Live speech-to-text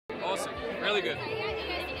Awesome, really good.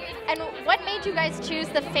 And what made you guys choose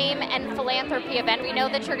the Fame and Philanthropy event? We know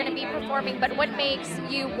that you're going to be performing, but what makes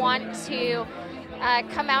you want to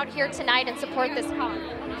come out here tonight and support this cause?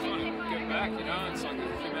 I just want to give back, you know, it's like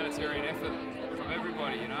a humanitarian effort from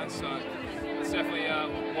everybody, you know, so it's definitely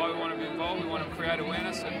why we want to be involved. We want to create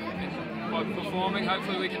awareness, and by performing,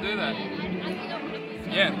 hopefully we can do that.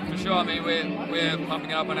 Yeah, for sure. I mean, we're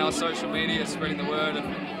pumping up on our social media, spreading the word,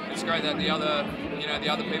 and it's great that the other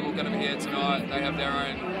people are going to be here tonight. They have their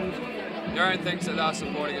own things that they're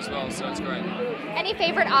supporting as well, so it's great. Any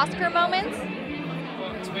favorite Oscar moments?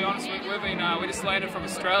 Well, to be honest, we just landed from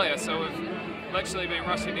Australia, so we've literally been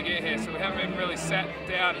rushing to get here, so we haven't even really sat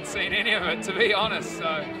down and seen any of it, to be honest.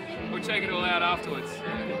 So we'll check it all out afterwards.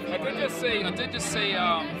 I did just see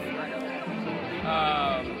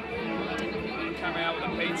come out with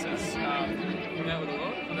the pizzas. Come out with a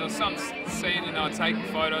what? There was some scene and they were taking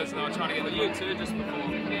photos and they were trying to get the You too, just before.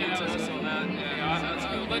 Yeah, I saw that.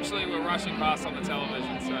 Yeah, literally we're rushing past on the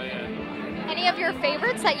television, so yeah. Any of your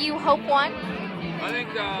favorites that you hope won? I think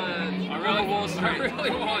I really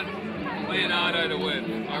want Leonardo to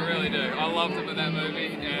win. I really do. I loved him in that movie,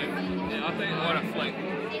 and I think what a flick.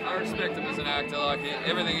 I respect him as an actor. Like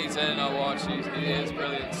everything he's in, I watch. He is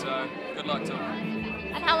brilliant. So good luck to him.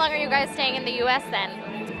 And how long are you guys staying in the U.S.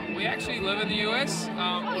 then? We actually live in the US.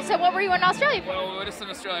 So what were you in Australia for? Well, we're just in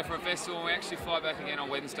Australia for a festival, and we actually fly back again on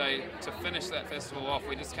Wednesday to finish that festival off.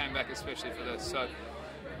 We just came back especially for this, so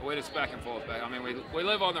we're just back and forth back. I mean, we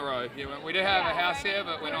live on the road. We do have a house here,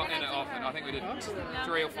 but we're not in it often. I think we did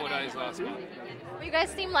 3 or 4 days last month. Well, you guys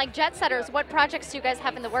seem like jet setters. What projects do you guys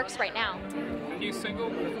have in the works right now? New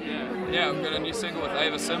single? Yeah, we've got a new single with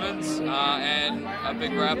Ava Simmons and a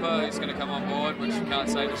big rapper who's going to come on board, which we can't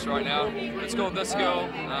say just right now. It's called This Girl.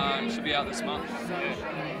 It should be out this month.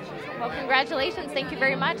 Well, congratulations. Thank you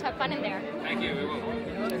very much. Have fun in there. Thank you. We will.